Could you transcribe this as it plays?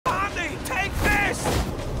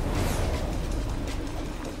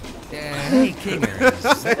Hey, Kingers.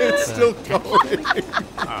 It's still going.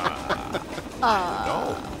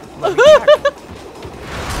 No. Let me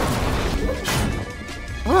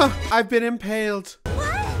check. I've been impaled.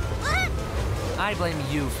 I blame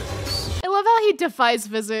you for this. I love how he defies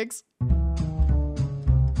physics.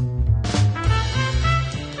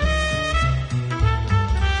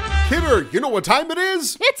 Kidder, you know what time it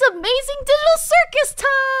is? It's Amazing Digital Circus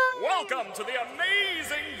time! Welcome to the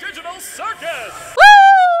Amazing Digital Circus! Woo!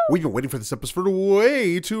 We've been waiting for this episode for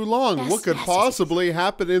way too long. Yes, what could yes, possibly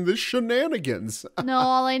happen in this shenanigans? No,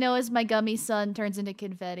 all I know is my gummy son turns into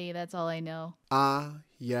confetti. That's all I know. Ah,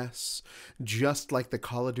 yes. Just like the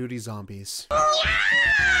Call of Duty zombies.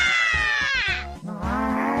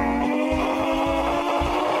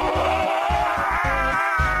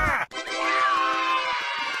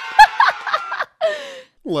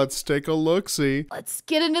 Let's take a look-see. Let's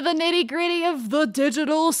get into the nitty-gritty of the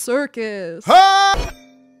digital circus. Ha!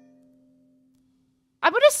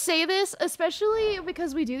 I'm gonna say this, especially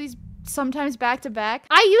because we do these sometimes back to back.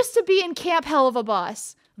 I used to be in Camp Hell of a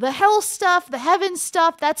Boss. The hell stuff, the heaven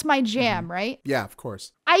stuff, that's my jam, right? Yeah, of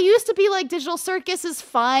course. I used to be like, digital circus is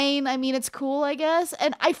fine. I mean, it's cool, I guess.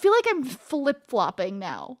 And I feel like I'm flip-flopping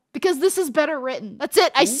now because this is better written. That's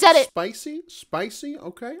it. I said it. Spicy? Spicy?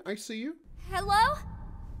 Okay, I see you. Hello?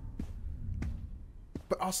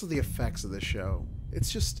 But also the effects of the show.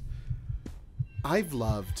 It's just... I've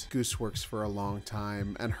loved Gooseworks for a long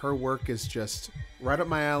time, and her work is just right up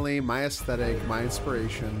my alley, my aesthetic, my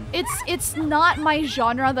inspiration. It's not my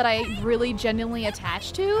genre that I really genuinely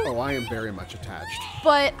attach to. Oh, I am very much attached.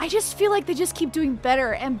 But I just feel like they just keep doing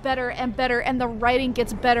better and better and better, and the writing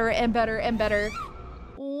gets better and better and better.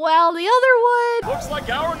 While the other one... Looks like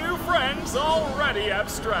our new friend's already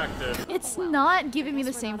abstracted. It's not giving me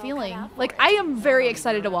the same feeling. Like, I am very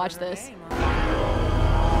excited to watch this.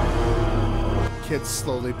 Kids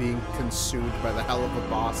slowly being consumed by the hell of a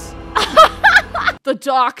boss. The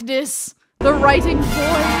darkness, the writing void.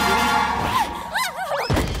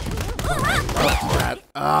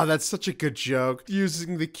 That's such a good joke.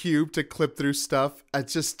 Using the cube to clip through stuff.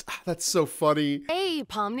 That's so funny. Hey,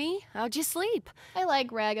 Pomni, how'd you sleep? I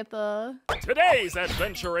like Ragatha. Today's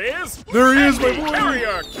adventure is... There he is, my Candy boy!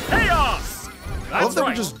 Carrier Chaos! I love That's that we're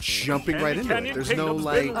right. just jumping right into it. Canyon There's no, Kingdom's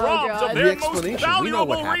like, been robbed God. of their explanation. most We know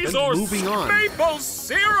what valuable happened. resource, Moving on. maple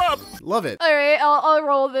syrup! Love it. All right, I'll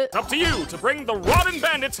roll with it. It's up to you to bring the rotten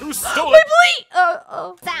bandits who stole My it. bleat!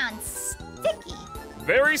 Oh. Sounds sticky.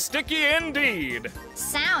 Very sticky indeed.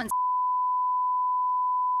 Sounds.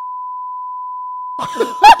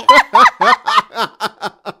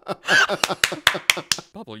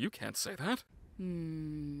 Bubble, you can't say that.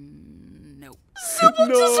 Nope. Sybil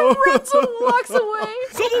just runs and walks away.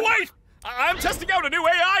 Sybil, wait! I'm testing out a new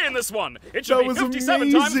AI in this one. It should That be was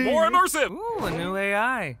 57 times amazing. more immersive. Ooh, a new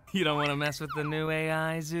AI. You don't want to mess with the new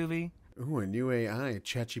AI, Zuby? Ooh, a new AI.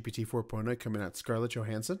 ChatGPT 4.0 coming out. Scarlett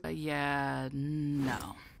Johansson. Yeah,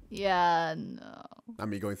 no. Yeah, no. I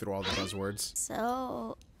mean, going through all the buzzwords.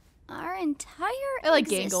 So, our entire I like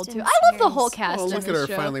Gangle too. I love the whole cast Oh, in look at this her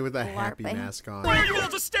show. finally with a happy LARPing. mask on. Why are you all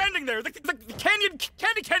just standing there? The Candy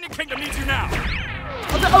Kingdom needs you now.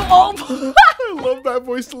 Oh. I love that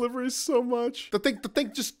voice delivery so much. The thing,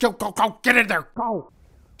 just go, get in there, go.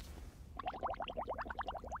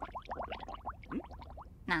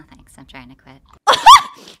 No, thanks. I'm trying to quit.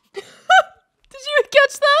 Did you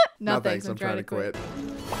catch that? No thanks, I'm trying to quit.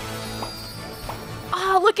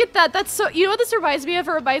 Ah, look at that. That's so. You know what this reminds me of?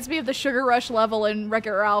 It reminds me of the Sugar Rush level in Wreck-It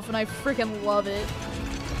Ralph, and I freaking love it.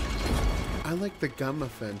 I like the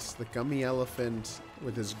Gummifant, the gummy elephant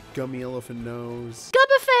with his gummy elephant nose.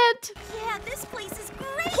 Gummifant! Yeah, this place is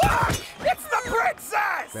great. It's the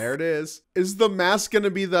princess! There it is. Is the mask gonna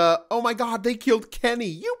be the, oh my god, they killed Kenny,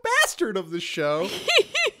 you bastard of the show?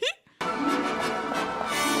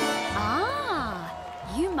 Ah,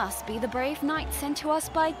 you must be the brave knight sent to us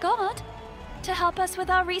by God to help us with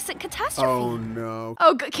our recent catastrophe. Oh no.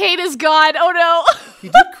 Oh, Kate is gone. Oh no. He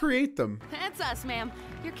did create them. That's us, ma'am.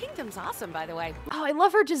 Your kingdom's awesome, by the way. Oh, I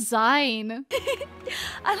love her design.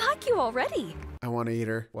 I like you already. I want to eat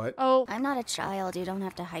her. What? Oh. I'm not a child. You don't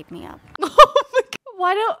have to hype me up. Oh my god.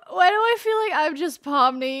 Why do I feel like I'm just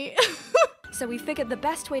Pomni? So we figured the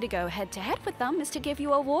best way to go head-to-head with them is to give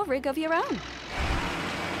you a war rig of your own.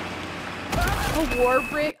 A war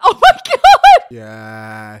brick? Oh my god!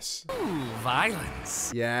 Yes. Ooh,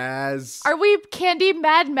 violence. Yes. Are we Candy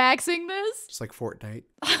Mad Maxing this? Just like Fortnite.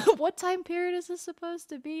 What time period is this supposed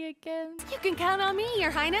to be again? You can count on me,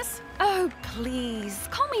 Your Highness. Oh, please.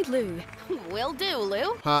 Call me Lou. Will do,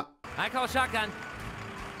 Lou. Huh. I call shotgun.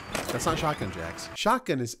 That's not shotgun jacks.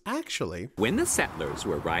 Shotgun is actually... When the settlers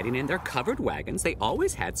were riding in their covered wagons, they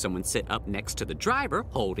always had someone sit up next to the driver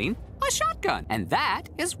holding a shotgun. And that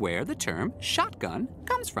is where the term shotgun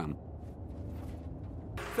comes from.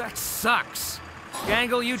 That sucks.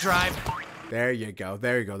 Gangle, you drive. There you go.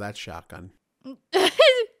 There you go. That's shotgun.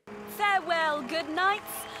 Farewell, good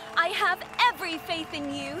knights. I have every faith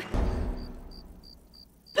in you.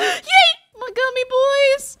 Yay! My gummy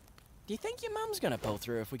boys! Do you think your mum's gonna pull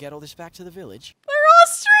through if we get all this back to the village? They're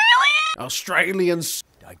Australian! Australians.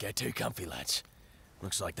 Don't get too comfy, lads.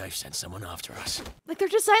 Looks like they've sent someone after us. Like, their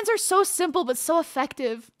designs are so simple but so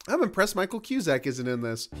effective. I'm impressed Michael Cusack isn't in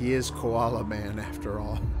this. He is Koala Man after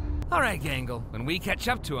all. All right, Gangle. When we catch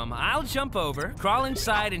up to him, I'll jump over, crawl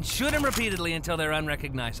inside, and shoot him repeatedly until they're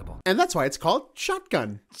unrecognizable. And that's why it's called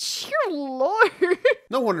Shotgun. Dear Lord.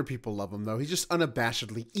 No wonder people love him, though. He's just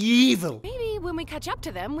unabashedly evil. Maybe when we catch up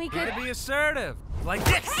to them, we could... Gotta be assertive. Like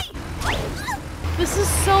this. This is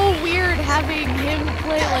so weird having him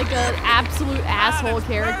play like an absolute asshole that's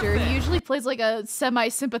character. perfect. He usually plays like a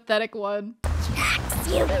semi-sympathetic one.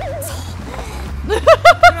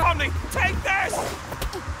 Omni, take this!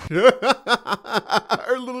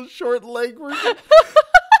 Her little short leg version.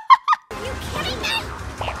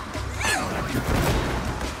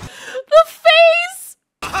 The face!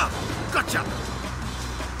 Gotcha!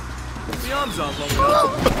 The arms aren't long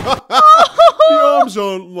enough. The arms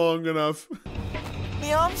aren't long enough.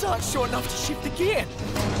 My arms aren't short enough to shift the gear.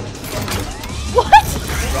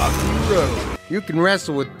 Rocky Road. You can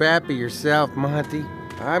wrestle with Pappy yourself, Monty.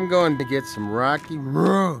 I'm going to get some Rocky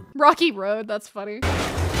Road. Rocky Road, that's funny.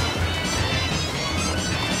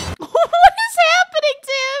 What is happening,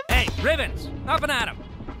 Tim? Hey, Ribbons, up and at him.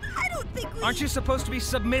 I don't think we... Aren't you supposed to be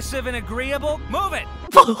submissive and agreeable? Move it.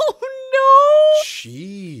 Oh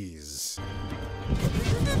Jeez.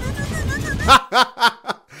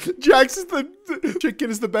 Jax is the chicken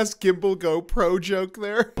is the best Gimbal GoPro joke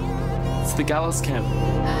there. It's the gallows camp.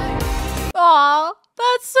 no! Aw,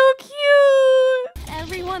 that's so cute!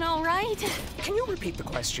 Everyone all right? Can you repeat the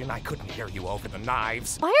question? I couldn't hear you over the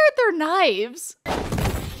knives. Why aren't there knives?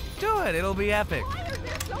 Do it. It'll be epic. Why are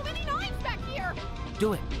there so many knives back here?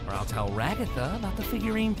 Do it, or I'll tell Ragatha about the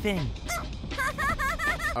figurine thing.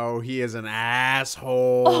 Oh, he is an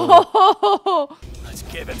asshole. Oh! Let's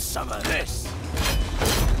give him some of this.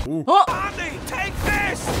 Oh. Omni, take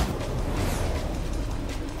this!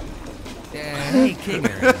 Hey,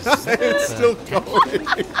 Kinger. It's still going.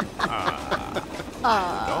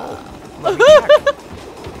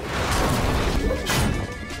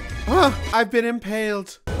 I've been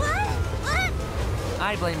impaled.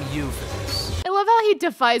 I blame you for this. I love how he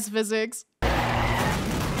defies physics.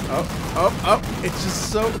 It's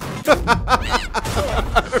just so... I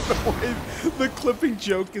don't know why the clipping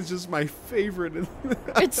joke is just my favorite.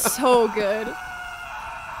 It's so good.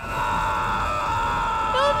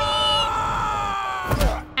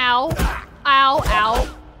 Ow. Ow, ow.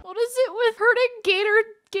 What is it with hurting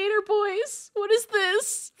Gator boys? What is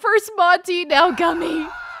this? First Monty, now Gummy.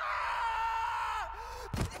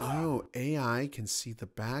 Oh, AI can see the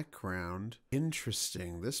background.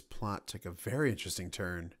 Interesting. This plot took a very interesting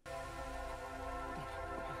turn.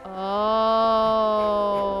 Oh,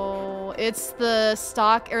 it's the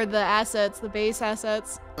stock or the assets, the base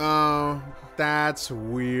assets. Oh, that's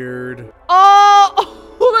weird.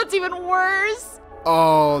 Oh, that's even worse.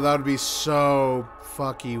 Oh, that would be so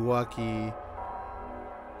fucky wucky.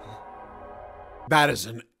 That is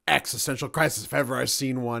an existential crisis if ever I've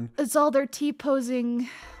seen one. It's all their T-posing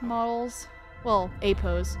models. Well,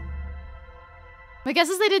 A-pose. My guess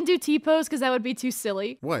is they didn't do T-pose because that would be too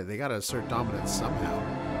silly. What? They gotta assert dominance somehow.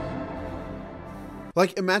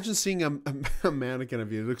 Like, imagine seeing a mannequin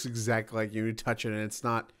of you. It looks exactly like you. You touch it and it's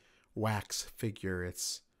not wax figure.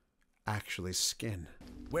 It's actually skin.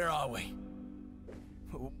 Where are we?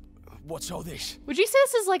 What's all this? Would you say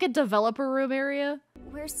this is like a developer room area?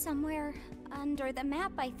 We're somewhere under the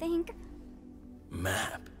map, I think.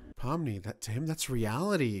 Map? Pomni, to him, that's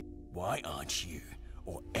reality. Why aren't you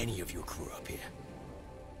or any of your crew up here?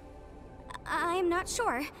 I'm not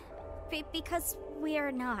sure. Because we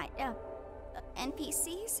are not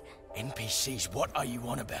NPCs? NPCs? What are you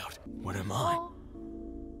on about? What am I?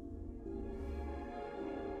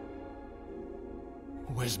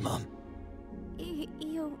 Where's Mum?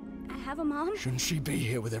 You have a mom? Shouldn't she be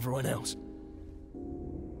here with everyone else?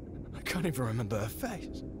 I can't even remember her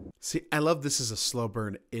face. See, I love this as a slow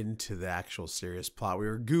burn into the actual serious plot. We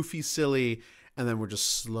were goofy, silly, and then we're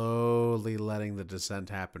just slowly letting the descent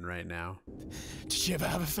happen right now. Did she ever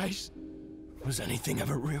have a face? Was anything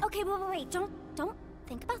ever real? Okay, wait. Don't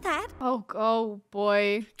think about that. Oh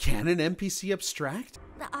boy. Can an NPC abstract?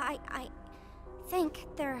 I think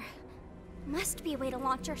there must be a way to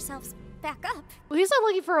launch ourselves back up. Well, he's not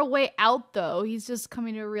looking for a way out, though. He's just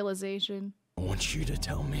coming to a realization. I want you to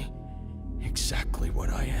tell me exactly what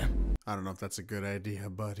I am. I don't know if that's a good idea,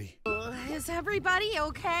 buddy. Is everybody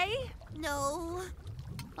okay? No.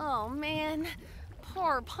 Oh, man.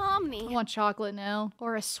 Poor I Pomni. want chocolate now.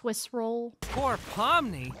 Or a Swiss roll. Poor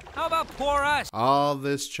Pomni. How about poor us? All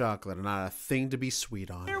this chocolate and not a thing to be sweet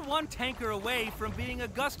on. We're one tanker away from being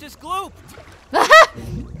Augustus Gloop.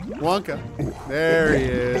 Wonka. There he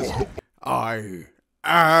is. I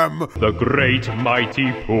am the great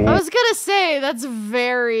mighty Pooh. I was gonna say, that's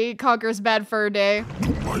very Conker's Bad Fur Day.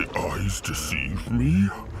 My eyes deceive me?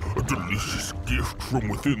 A delicious gift from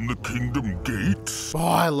within the kingdom gates? Oh,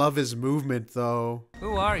 I love his movement, though.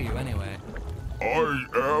 Who are you, anyway? I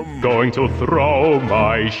am going to throw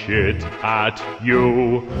my shit at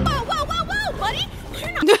you. Whoa, buddy!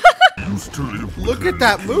 used to live Look at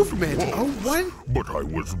that movement. Oh, what? But I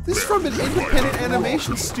was This is from an independent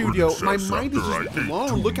animation studio. My mind is just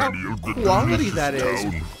blown. Look how quality that is.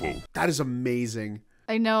 That is amazing.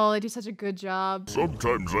 I know, they do such a good job.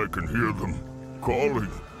 Sometimes I can hear them calling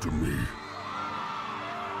to me.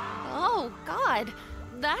 Oh, God.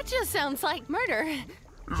 That just sounds like murder.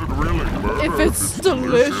 Is it really murder? If it's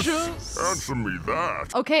delicious. Answer me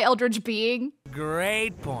that. Okay, Eldritch Being.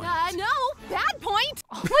 Great point. No, bad point.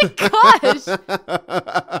 Oh my gosh.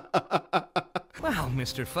 Well,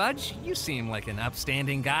 Mr. Fudge, you seem like an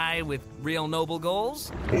upstanding guy with real noble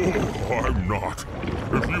goals. Oh, I'm not.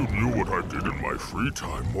 If you knew what I did in my free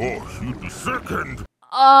time, oh, you'd be sickened.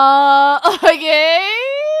 Okay.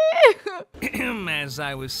 As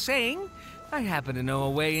I was saying, I happen to know a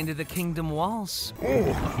way into the kingdom walls.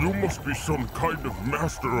 Oh, you must be some kind of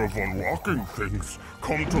master of unlocking things.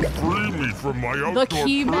 Come to free me from my outdoor The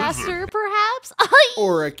key prison. master, perhaps?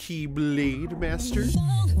 Or a keyblade master.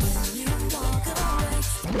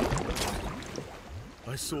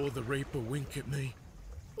 I saw the Reaper wink at me.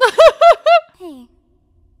 Hey,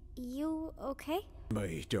 you okay?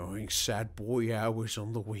 My darling sad boy hours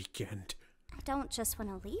on the weekend. I don't just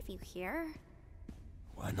want to leave you here.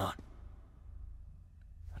 Why not?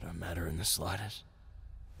 I don't matter in the slightest.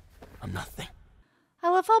 I'm nothing. I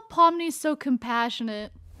love how Pomni's so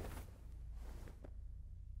compassionate.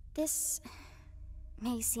 This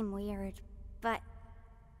may seem weird, but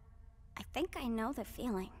I think I know the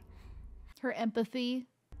feeling. Her empathy.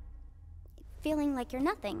 Feeling like you're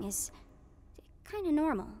nothing is kind of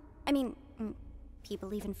normal. I mean,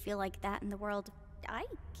 people even feel like that in the world I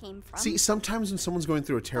came from. See, sometimes when someone's going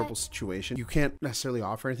through a terrible situation, you can't necessarily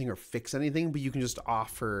offer anything or fix anything, but you can just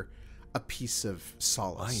offer a piece of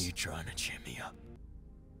solace. Why are you trying to cheer me up?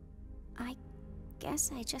 I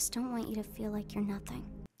guess I just don't want you to feel like you're nothing.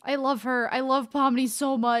 I love her. I love Pomni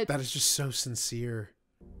so much. That is just so sincere.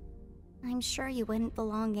 I'm sure you wouldn't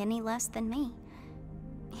belong any less than me.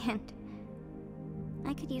 And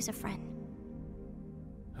I could use a friend.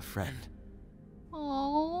 A friend?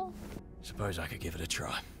 Aww. Suppose I could give it a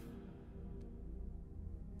try.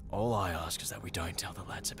 All I ask is that we don't tell the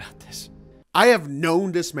lads about this. I have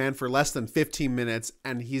known this man for less than 15 minutes,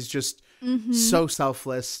 and he's just so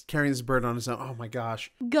selfless, carrying this burden on his own. Oh my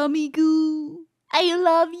gosh. Gummigoo, I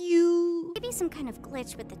love you. Maybe some kind of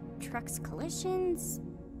glitch with the truck's collisions.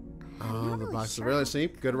 Oh, the box is really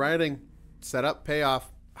steep. Good writing. Set up, payoff.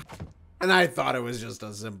 And I thought it was just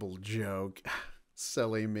a simple joke.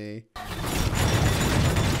 Silly me.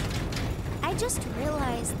 I just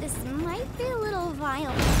realized this might be a little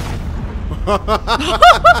violent.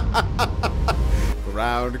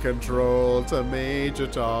 Ground control to Major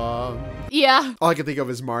Tom. Yeah. All I can think of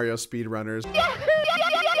is Mario speedrunners.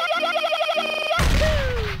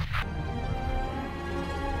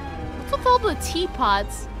 What's with all the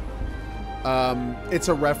teapots? It's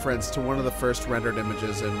a reference to one of the first rendered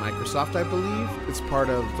images in Microsoft, I believe. It's part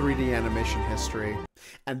of 3D animation history.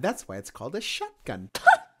 And that's why it's called a shotgun.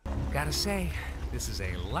 Gotta say, this is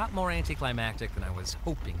a lot more anticlimactic than I was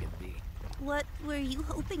hoping it'd be. What were you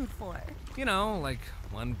hoping for? You know, like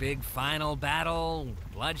one big final battle,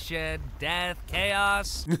 bloodshed, death,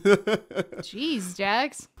 chaos. Jeez,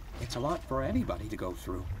 Jax. It's a lot for anybody to go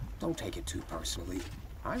through. Don't take it too personally.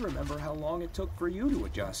 I remember how long it took for you to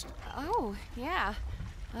adjust. Oh, yeah.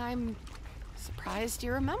 I'm surprised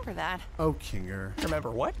you remember that. Oh, Kinger.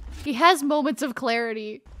 Remember what? He has moments of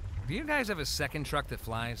clarity. Do you guys have a second truck that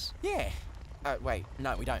flies? Yeah. Wait,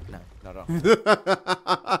 no, we don't. No, not at all.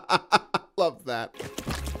 Love that.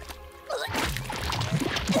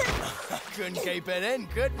 Couldn't keep it in,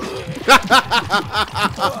 could we?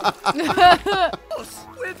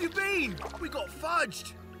 With have you been? We got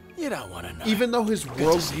fudged. You don't want to know. Even though his to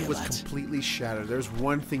worldview see you, was lads. completely shattered, there's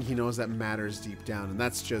one thing he knows that matters deep down, and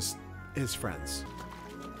that's just his friends.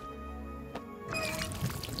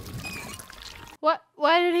 What?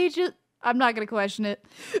 Why did he just... I'm not gonna question it.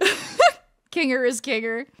 Kinger is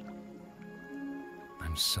Kinger.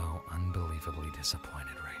 I'm so unbelievably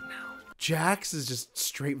disappointed right now. Jax is just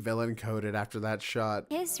straight villain coded after that shot.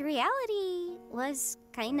 His reality was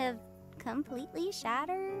kind of completely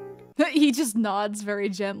shattered. He just nods very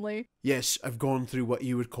gently. Yes, I've gone through what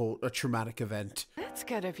you would call a traumatic event. That's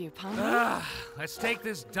good of you, Punk. Let's take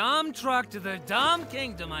this dumb truck to the dumb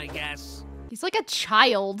kingdom, I guess. He's like a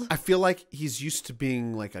child. I feel like he's used to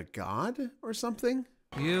being like a god or something.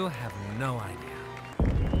 You have no idea.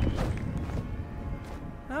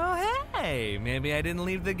 Oh, hey, maybe I didn't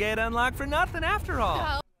leave the gate unlocked for nothing after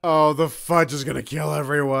all. Oh, the fudge is gonna kill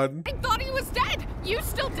everyone. I thought he was dead. You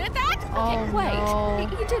still did that? Oh, Wait, no.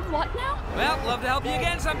 you did what now? Well, love to help you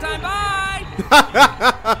again sometime. Bye!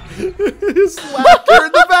 His laughter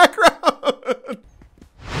in the background.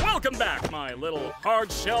 Welcome back, my little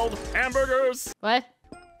hard-shelled hamburgers. What?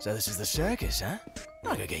 So this is the circus, huh?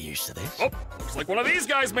 I could get used to this. Oh, looks like one of these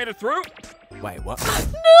guys made it through. Wait, what?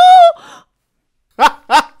 No!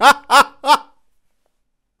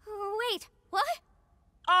 Wait, what?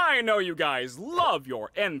 I know you guys love your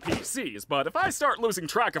NPCs, but if I start losing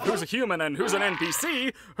track of who's a human and who's an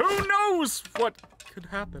NPC, who knows what could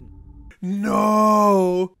happen?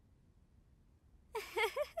 No.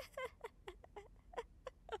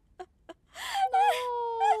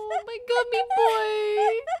 Oh, my gummy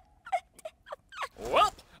boy.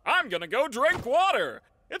 Well, I'm gonna go drink water.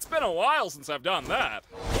 It's been a while since I've done that.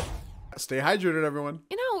 Stay hydrated, everyone.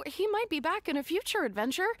 You know, he might be back in a future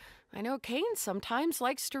adventure. I know Kane sometimes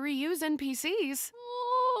likes to reuse NPCs.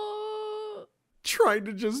 Trying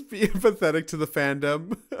to just be empathetic to the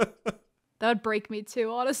fandom. That would break me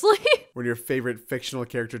too, honestly. When your favorite fictional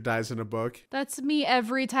character dies in a book. That's me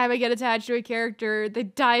every time I get attached to a character. They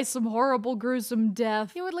die some horrible, gruesome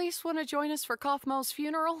death. You at least want to join us for Kaufmo's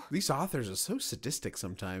funeral? These authors are so sadistic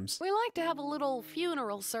sometimes. We like to have a little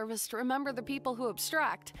funeral service to remember the people who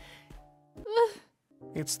abstract.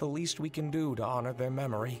 It's the least we can do to honor their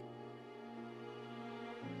memory.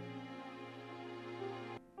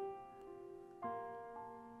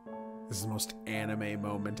 This is the most anime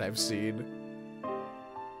moment I've seen.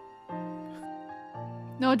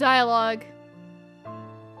 No dialogue.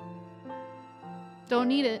 Don't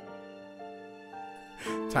need it.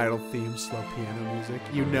 Title theme, slow piano music.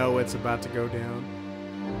 You know it's about to go down.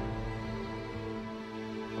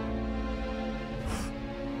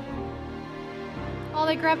 Oh,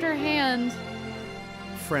 they grabbed her hand.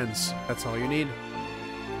 Friends, that's all you need.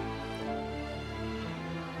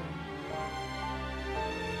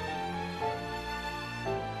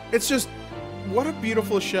 It's just, what a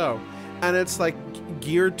beautiful show. And it's like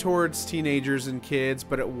geared towards teenagers and kids,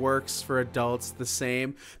 but it works for adults the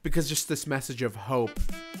same because just this message of hope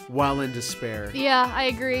while in despair. Yeah, I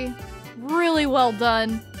agree. Really well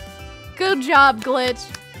done. Good job, Glitch.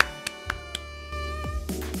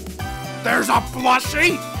 There's a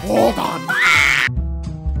plushie! Hold on.